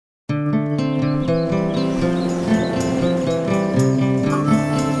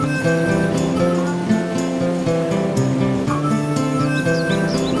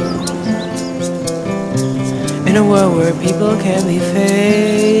world where people can be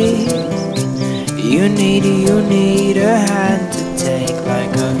fake. You need a hand to take,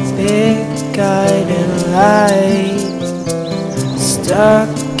 like a big guiding light. Stuck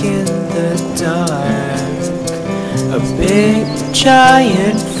in the dark, a big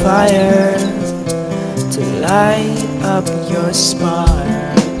giant fire to light up your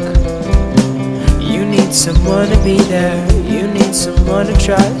spark. You need someone to be there, you need someone to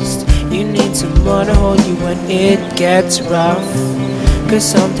trust, you need someone to hold you when it gets rough. Cause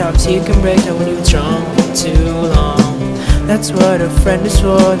sometimes you can break down when you've drunk for too long. That's what a friend is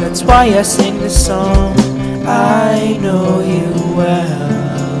for, that's why I sing this song. I know you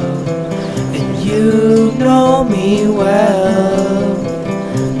well, and you know me well.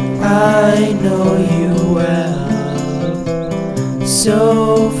 I know you well,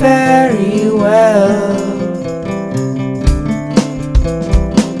 so very well.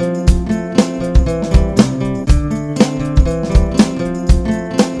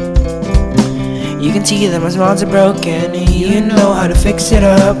 You can see that my smiles are broken, and you know how to fix it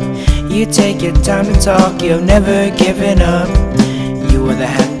up. You take your time to talk, you've never given up. You are the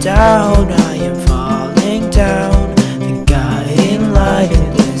handout, I am falling down, the guiding light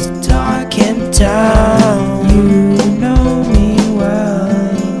in this darkened town. You know me well,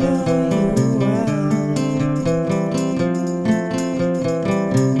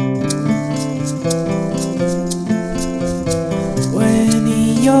 when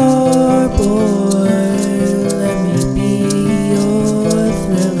you're bored, let me be your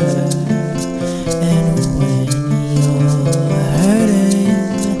thriller. And when you're hurting,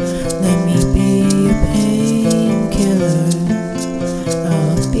 let me be a painkiller.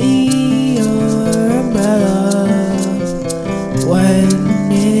 I'll be your umbrella when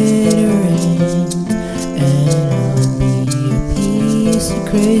it rains, and I'll be a piece of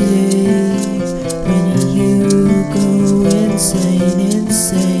crazy.